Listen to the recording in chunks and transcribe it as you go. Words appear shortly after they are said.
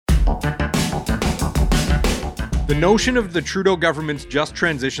The notion of the Trudeau government's just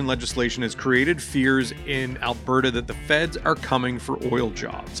transition legislation has created fears in Alberta that the feds are coming for oil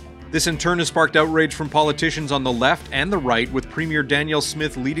jobs. This in turn has sparked outrage from politicians on the left and the right, with Premier Danielle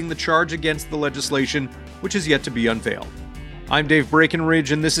Smith leading the charge against the legislation, which is yet to be unveiled. I'm Dave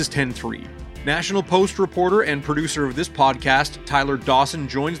Breckenridge, and this is 10-3. National Post reporter and producer of this podcast, Tyler Dawson,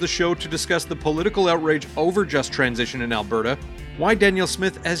 joins the show to discuss the political outrage over just transition in Alberta, why Danielle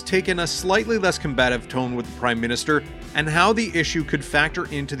Smith has taken a slightly less combative tone with the Prime Minister, and how the issue could factor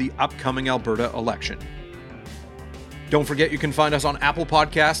into the upcoming Alberta election. Don't forget you can find us on Apple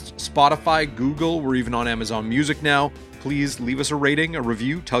Podcasts, Spotify, Google, we're even on Amazon Music now. Please leave us a rating, a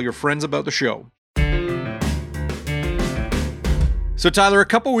review, tell your friends about the show. So Tyler, a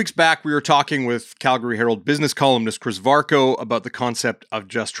couple weeks back, we were talking with Calgary Herald business columnist Chris Varcoe about the concept of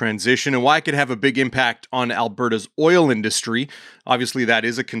just transition and why it could have a big impact on Alberta's oil industry. Obviously, that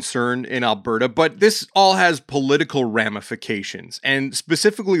is a concern in Alberta, but this all has political ramifications. And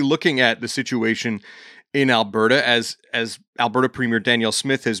specifically looking at the situation in Alberta, as Alberta Premier Danielle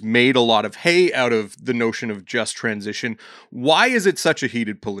Smith has made a lot of hay out of the notion of just transition, why is it such a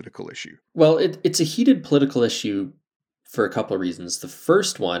heated political issue? Well, it's a heated political issue for a couple of reasons. The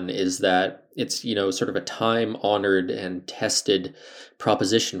first one is that it's, sort of a time-honored and tested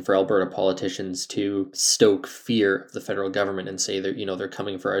proposition for Alberta politicians to stoke fear of the federal government and say they're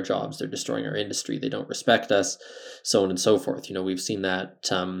coming for our jobs, they're destroying our industry, they don't respect us, so on and so forth. We've seen that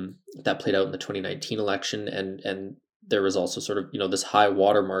that played out in the 2019 election, and there was also sort of, this high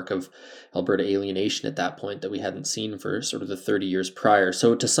watermark of Alberta alienation at that point that we hadn't seen for sort of the 30 years prior.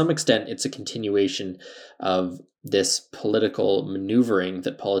 So to some extent, it's a continuation of this political maneuvering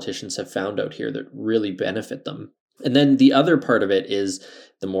that politicians have found out here that really benefit them. And then the other part of it is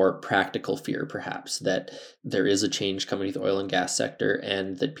the more practical fear, perhaps, that there is a change coming to the oil and gas sector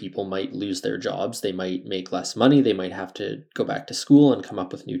and that people might lose their jobs. They might make less money. They might have to go back to school and come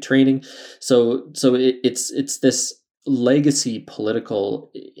up with new training. So it's this legacy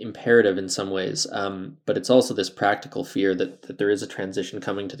political imperative in some ways, but it's also this practical fear that there is a transition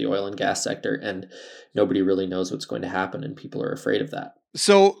coming to the oil and gas sector and nobody really knows what's going to happen and people are afraid of that.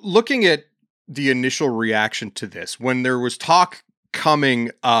 So looking at the initial reaction to this, when there was talk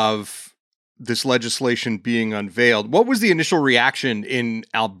coming of this legislation being unveiled, what was the initial reaction in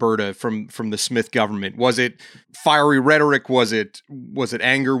Alberta from the Smith government? Was it fiery rhetoric? Was it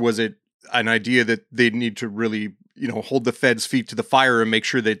anger? Was it an idea that they need to really hold the feds' feet to the fire and make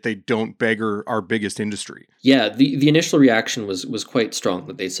sure that they don't beggar our biggest industry? Yeah, the initial reaction was quite strong,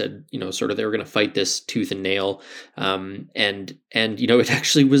 that they said, sort of they were going to fight this tooth and nail. And it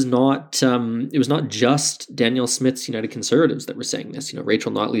actually was not, it was not just Danielle Smith's United Conservatives that were saying this.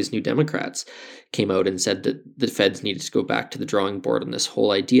 Rachel Notley's New Democrats came out and said that the feds needed to go back to the drawing board on this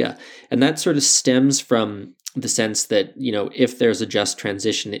whole idea. And that sort of stems from the sense that, if there's a just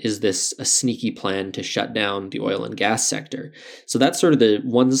transition, is this a sneaky plan to shut down the oil and gas sector? So that's sort of the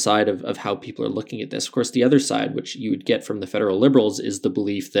one side of how people are looking at this. Of course, the other side, which you would get from the federal Liberals, is the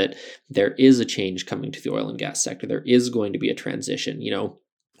belief that there is a change coming to the oil and gas sector. There is going to be a transition.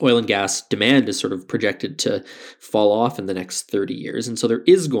 Oil and gas demand is sort of projected to fall off in the next 30 years. And so there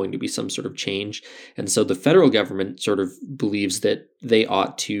is going to be some sort of change. And so the federal government sort of believes that they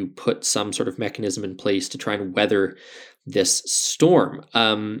ought to put some sort of mechanism in place to try and weather this storm.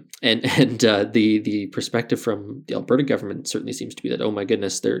 And the perspective from the Alberta government certainly seems to be that, oh my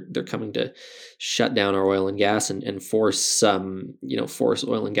goodness, they're coming to shut down our oil and gas and force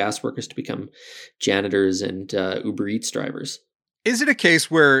oil and gas workers to become janitors and Uber Eats drivers. Is it a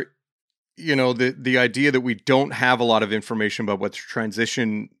case where, the idea that we don't have a lot of information about what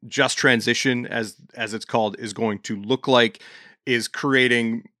just transition, as it's called, is going to look like, is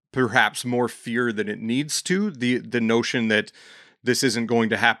creating perhaps more fear than it needs to? The notion that this isn't going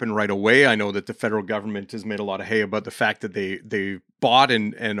to happen right away. I know that the federal government has made a lot of hay about the fact that they bought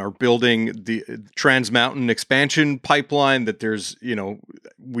and are building the Trans Mountain expansion pipeline, that there's,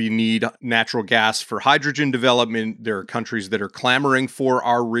 we need natural gas for hydrogen development. There are countries that are clamoring for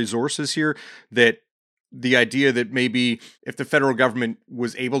our resources here, that the idea that maybe if the federal government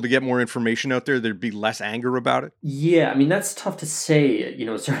was able to get more information out there, there'd be less anger about it? Yeah, I mean, that's tough to say,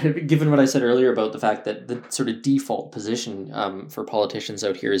 sort of given what I said earlier about the fact that the sort of default position for politicians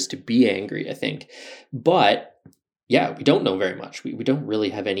out here is to be angry, I think. But yeah, we don't know very much. We don't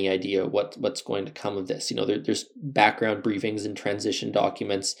really have any idea what's going to come of this. There's background briefings and transition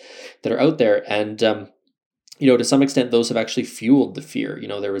documents that are out there, and to some extent, those have actually fueled the fear.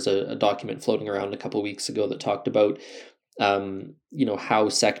 There was a document floating around a couple of weeks ago that talked about how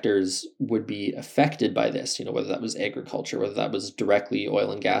sectors would be affected by this, whether that was agriculture, whether that was directly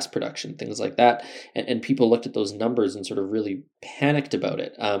oil and gas production, things like that. And people looked at those numbers and sort of really panicked about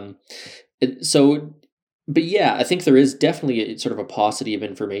it. But yeah, I think there is definitely sort of a paucity of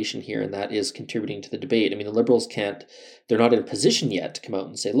information here, and that is contributing to the debate. I mean, the Liberals they're not in a position yet to come out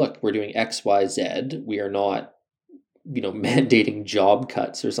and say, look, we're doing X, Y, Z. We are not mandating job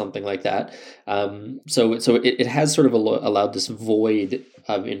cuts or something like that. So it has sort of allowed this void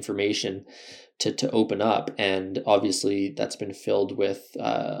of information to open up, and obviously that's been filled with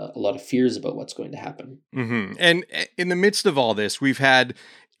a lot of fears about what's going to happen. Mm-hmm. And in the midst of all this, we've had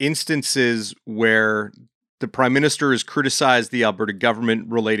instances where the Prime Minister has criticized the Alberta government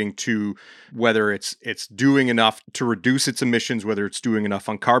relating to whether it's doing enough to reduce its emissions, whether it's doing enough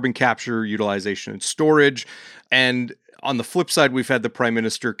on carbon capture, utilization, and storage. And on the flip side, we've had the Prime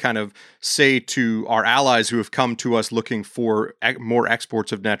Minister kind of say to our allies who have come to us looking for more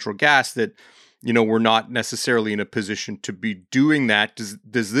exports of natural gas that, we're not necessarily in a position to be doing that. Does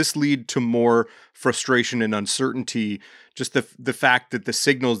this lead to more frustration and uncertainty? Just the fact that the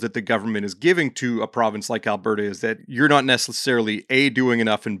signals that the government is giving to a province like Alberta is that you're not necessarily A, doing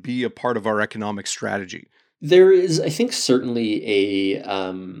enough, and B, a part of our economic strategy. There is, I think, certainly a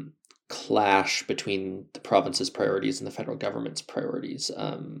clash between the province's priorities and the federal government's priorities.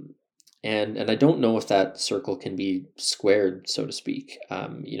 And I don't know if that circle can be squared, so to speak.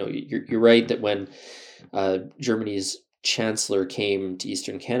 You're right that when Germany's chancellor came to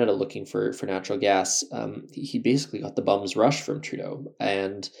Eastern Canada looking for natural gas, he basically got the bum's rush from Trudeau,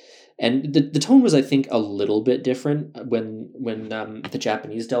 and the tone was, I think, a little bit different when the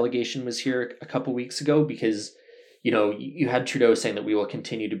Japanese delegation was here a couple weeks ago, because you had Trudeau saying that we will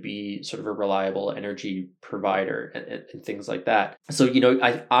continue to be sort of a reliable energy provider and things like that. So,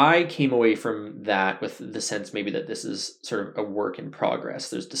 I came away from that with the sense maybe that this is sort of a work in progress.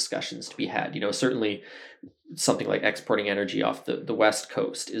 There's discussions to be had. Certainly something like exporting energy off the West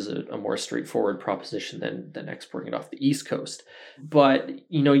Coast is a more straightforward proposition than exporting it off the East Coast. But,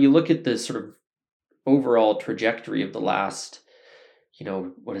 you look at the sort of overall trajectory of the last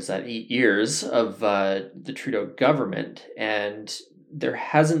 8 years of the Trudeau government, and there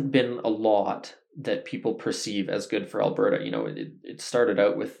hasn't been a lot that people perceive as good for Alberta. It started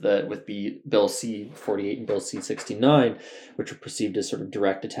out with the Bill C-48 and Bill C-69, which were perceived as sort of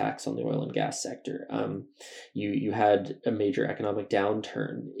direct attacks on the oil and gas sector. You had a major economic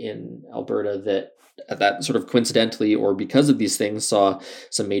downturn in Alberta that sort of coincidentally or because of these things saw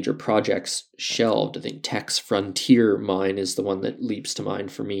some major projects shelved. I think Teck's Frontier mine is the one that leaps to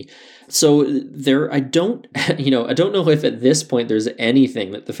mind for me. So I don't know if at this point there's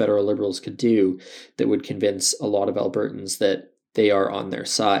anything that the federal Liberals could do that would convince a lot of Albertans that they are on their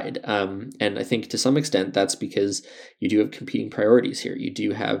side. And I think to some extent that's because you do have competing priorities here. You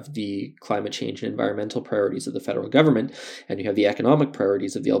do have the climate change and environmental priorities of the federal government, and you have the economic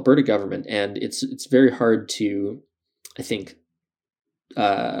priorities of the Alberta government. And it's very hard to, I think,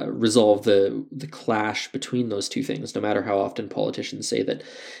 resolve the clash between those two things, no matter how often politicians say that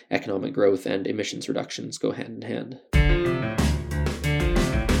economic growth and emissions reductions go hand in hand.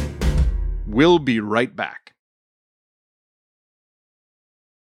 We'll be right back.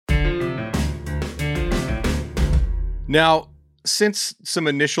 Now, since some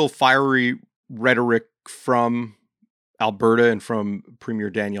initial fiery rhetoric from Alberta and from Premier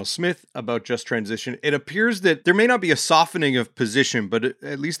Danielle Smith about just transition, it appears that there may not be a softening of position, but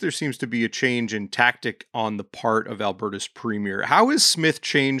at least there seems to be a change in tactic on the part of Alberta's Premier. How has Smith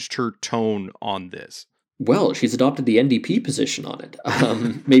changed her tone on this? Well, she's adopted the NDP position on it.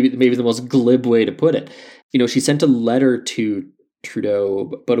 Maybe the most glib way to put it. She sent a letter to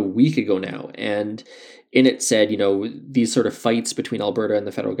Trudeau about a week ago now, and in it said, these sort of fights between Alberta and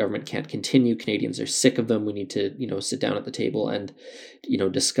the federal government can't continue. Canadians are sick of them. We need to, sit down at the table and,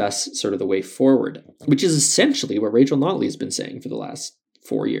 discuss sort of the way forward, which is essentially what Rachel Notley has been saying for the last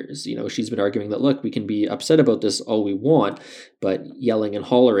 4 years. She's been arguing that, look, we can be upset about this all we want, but yelling and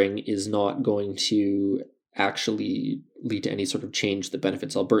hollering is not going to actually lead to any sort of change that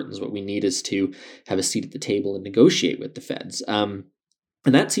benefits Albertans. What we need is to have a seat at the table and negotiate with the feds.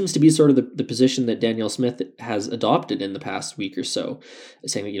 And that seems to be sort of the position that Danielle Smith has adopted in the past week or so,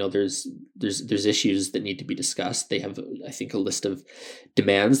 saying that, there's issues that need to be discussed. They have, I think, a list of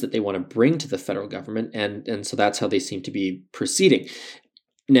demands that they want to bring to the federal government. And so that's how they seem to be proceeding.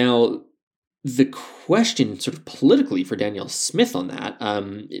 Now, the question sort of politically for Danielle Smith on that,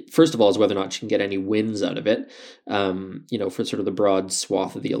 first of all, is whether or not she can get any wins out of it, for sort of the broad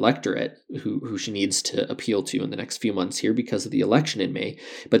swath of the electorate who she needs to appeal to in the next few months here because of the election in May.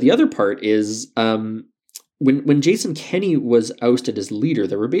 But the other part is when Jason Kenney was ousted as leader,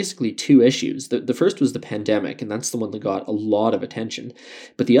 there were basically two issues. The first was the pandemic, and that's the one that got a lot of attention.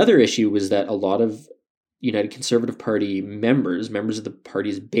 But the other issue was that a lot of United Conservative Party members of the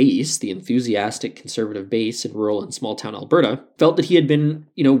party's base, the enthusiastic conservative base in rural and small town Alberta, felt that he had been,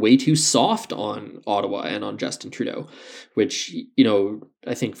 way too soft on Ottawa and on Justin Trudeau, which,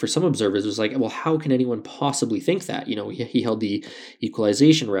 I think for some observers was like, well, how can anyone possibly think that? He held the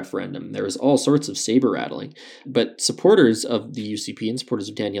equalization referendum. There was all sorts of saber rattling. But supporters of the UCP and supporters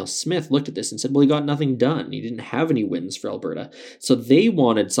of Danielle Smith looked at this and said, well, he got nothing done. He didn't have any wins for Alberta. So they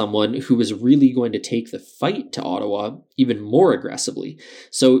wanted someone who was really going to take the fight to Ottawa even more aggressively.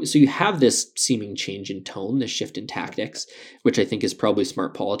 So you have this seeming change in tone, this shift in tactics, which I think is probably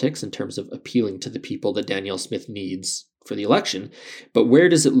smart politics in terms of appealing to the people that Danielle Smith needs for the election. But where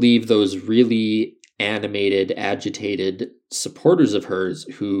does it leave those really animated, agitated supporters of hers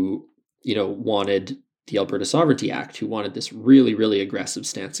who, wanted the Alberta Sovereignty Act, who wanted this really, really aggressive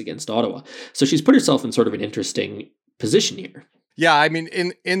stance against Ottawa? So she's put herself in sort of an interesting position here. Yeah, I mean,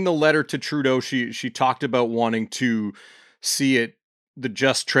 in the letter to Trudeau, she talked about wanting to see the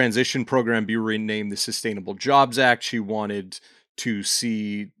Just Transition Program be renamed the Sustainable Jobs Act. She wanted to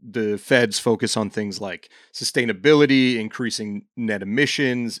see the feds focus on things like sustainability, increasing net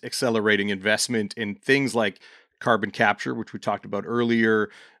emissions, accelerating investment in things like carbon capture, which we talked about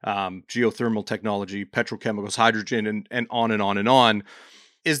earlier, geothermal technology, petrochemicals, hydrogen, and on and on and on.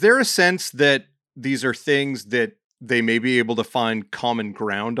 Is there a sense that these are things that they may be able to find common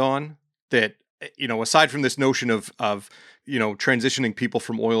ground on, that, aside from this notion of transitioning people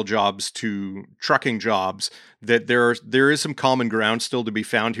from oil jobs to trucking jobs, that there is some common ground still to be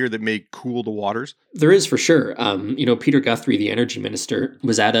found here that may cool the waters? There is, for sure. Peter Guthrie, the energy minister,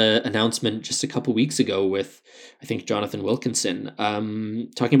 was at an announcement just a couple weeks ago with, I think, Jonathan Wilkinson,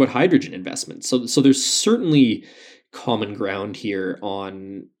 talking about hydrogen investments. So there's certainly common ground here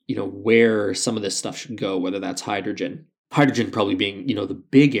on, where some of this stuff should go, whether that's hydrogen probably being, the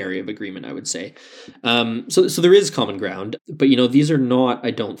big area of agreement, I would say. So there is common ground, but, these are not,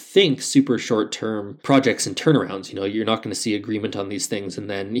 I don't think, super short-term projects and turnarounds. You're not going to see agreement on these things and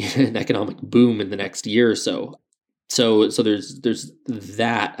then an economic boom in the next year or so. So there's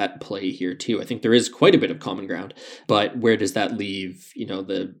that at play here too. I think there is quite a bit of common ground, but where does that leave,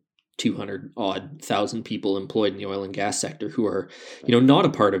 the 200,000 people employed in the oil and gas sector who are, not a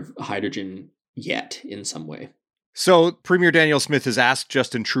part of hydrogen yet in some way? So Premier Danielle Smith has asked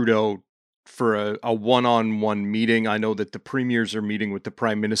Justin Trudeau for a one-on-one meeting. I know that the premiers are meeting with the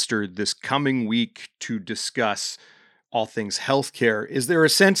Prime Minister this coming week to discuss all things healthcare. Is there a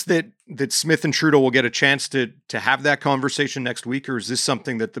sense that Smith and Trudeau will get a chance to have that conversation next week, or is this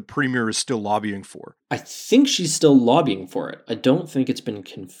something that the Premier is still lobbying for? I think she's still lobbying for it. I don't think it's been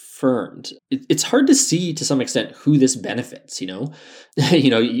confirmed. It's hard to see, to some extent, who this benefits,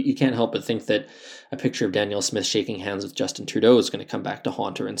 you can't help but think that a picture of Danielle Smith shaking hands with Justin Trudeau is going to come back to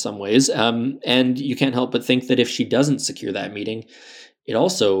haunt her in some ways. And you can't help but think that if she doesn't secure that meeting, it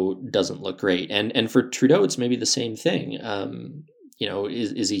also doesn't look great. And for Trudeau, it's maybe the same thing.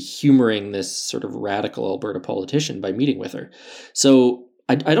 Is he humoring this sort of radical Alberta politician by meeting with her? So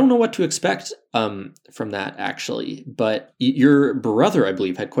I don't know what to expect from that, actually. But your brother, I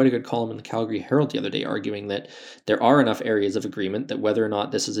believe, had quite a good column in the Calgary Herald the other day arguing that there are enough areas of agreement that whether or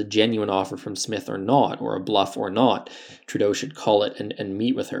not this is a genuine offer from Smith or not, or a bluff or not, Trudeau should call it and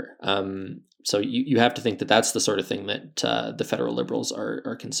meet with her. So you have to think that that's the sort of thing that the federal Liberals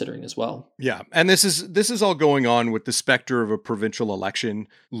are considering as well. Yeah, and this is all going on with the specter of a provincial election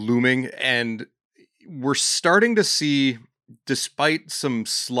looming, and we're starting to see, despite some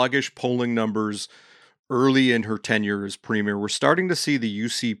sluggish polling numbers early in her tenure as premier, we're starting to see the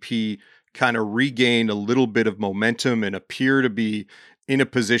UCP kind of regain a little bit of momentum and appear to be in a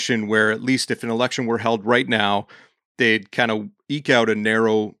position where, at least if an election were held right now, they'd kind of eke out a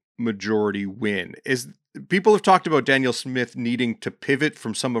narrow majority win. People have talked about Danielle Smith needing to pivot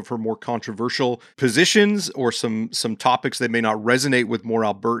from some of her more controversial positions or some topics that may not resonate with more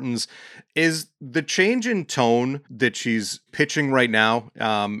Albertans. Is the change in tone that she's pitching right now,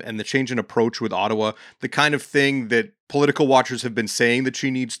 and the change in approach with Ottawa, the kind of thing that political watchers have been saying that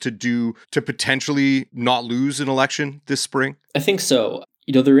she needs to do to potentially not lose an election this spring? I think so.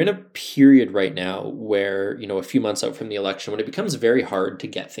 They're in a period right now where, a few months out from the election, when it becomes very hard to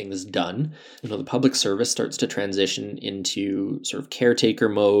get things done, the public service starts to transition into sort of caretaker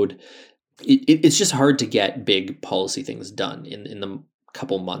mode. It's just hard to get big policy things done in the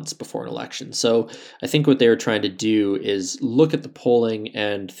couple months before an election. So I think what they're trying to do is look at the polling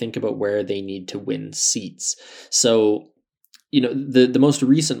and think about where they need to win seats. So the most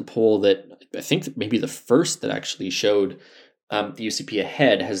recent poll that I think maybe the first that actually showed the UCP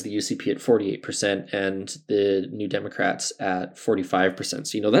ahead has the UCP at 48% and the New Democrats at 45%.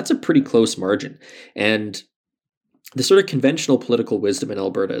 So, that's a pretty close margin. And the sort of conventional political wisdom in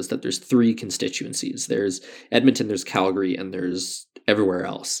Alberta is that there's three constituencies. There's Edmonton, there's Calgary, and there's everywhere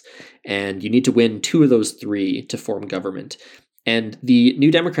else. And you need to win two of those three to form government. And the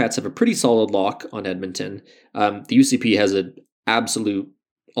New Democrats have a pretty solid lock on Edmonton. The UCP has an absolute,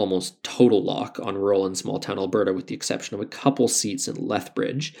 almost total lock on rural and small town Alberta, with the exception of a couple seats in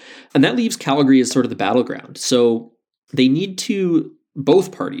Lethbridge. And that leaves Calgary as sort of the battleground. So they need to,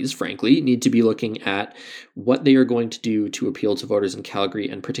 both parties, frankly, need to be looking at what they are going to do to appeal to voters in Calgary,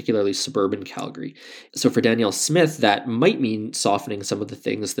 and particularly suburban Calgary. So for Danielle Smith, that might mean softening some of the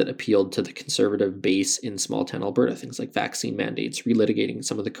things that appealed to the conservative base in small town Alberta, things like vaccine mandates, relitigating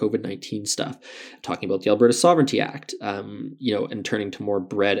some of the COVID-19 stuff, talking about the Alberta Sovereignty Act, and turning to more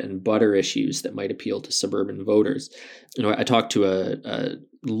bread and butter issues that might appeal to suburban voters. I talked to a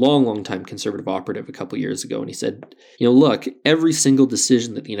long time conservative operative a couple years ago, and he said, look, every single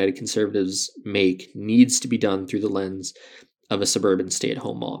decision that the United Conservatives make needs to be done through the lens of a suburban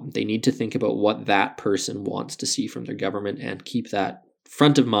stay-at-home mom. They need to think about what that person wants to see from their government and keep that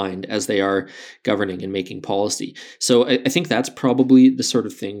front of mind as they are governing and making policy. So I think that's probably the sort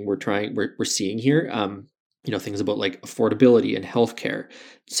of thing we're seeing here. Things about like affordability and healthcare,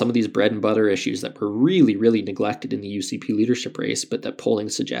 some of these bread and butter issues that were really, really neglected in the UCP leadership race, but that polling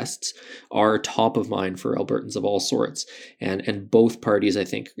suggests are top of mind for Albertans of all sorts. And both parties, I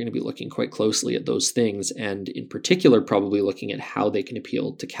think, are going to be looking quite closely at those things, and in particular, probably looking at how they can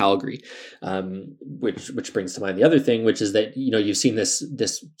appeal to Calgary, which brings to mind the other thing, which is that, you've seen this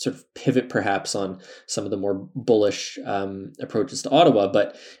sort of pivot perhaps on some of the more bullish approaches to Ottawa,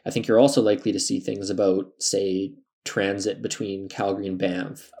 but I think you're also likely to see things about, say, transit between Calgary and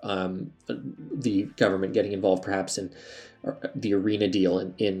Banff, the government getting involved perhaps in the arena deal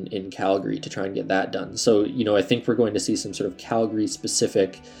in Calgary to try and get that done. So, I think we're going to see some sort of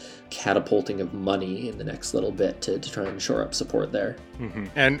Calgary-specific catapulting of money in the next little bit to try and shore up support there. Mm-hmm.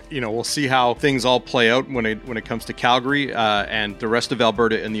 And, we'll see how things all play out when it comes to Calgary and the rest of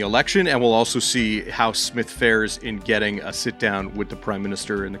Alberta in the election. And we'll also see how Smith fares in getting a sit down with the Prime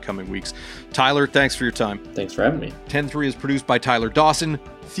Minister in the coming weeks. Tyler, thanks for your time. Thanks for having me. 10-3 is produced by Tyler Dawson.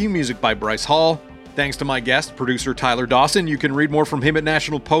 Theme music by Bryce Hall. Thanks to my guest, producer Tyler Dawson. You can read more from him at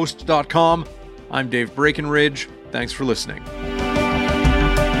nationalpost.com. I'm Dave Breckenridge. Thanks for listening.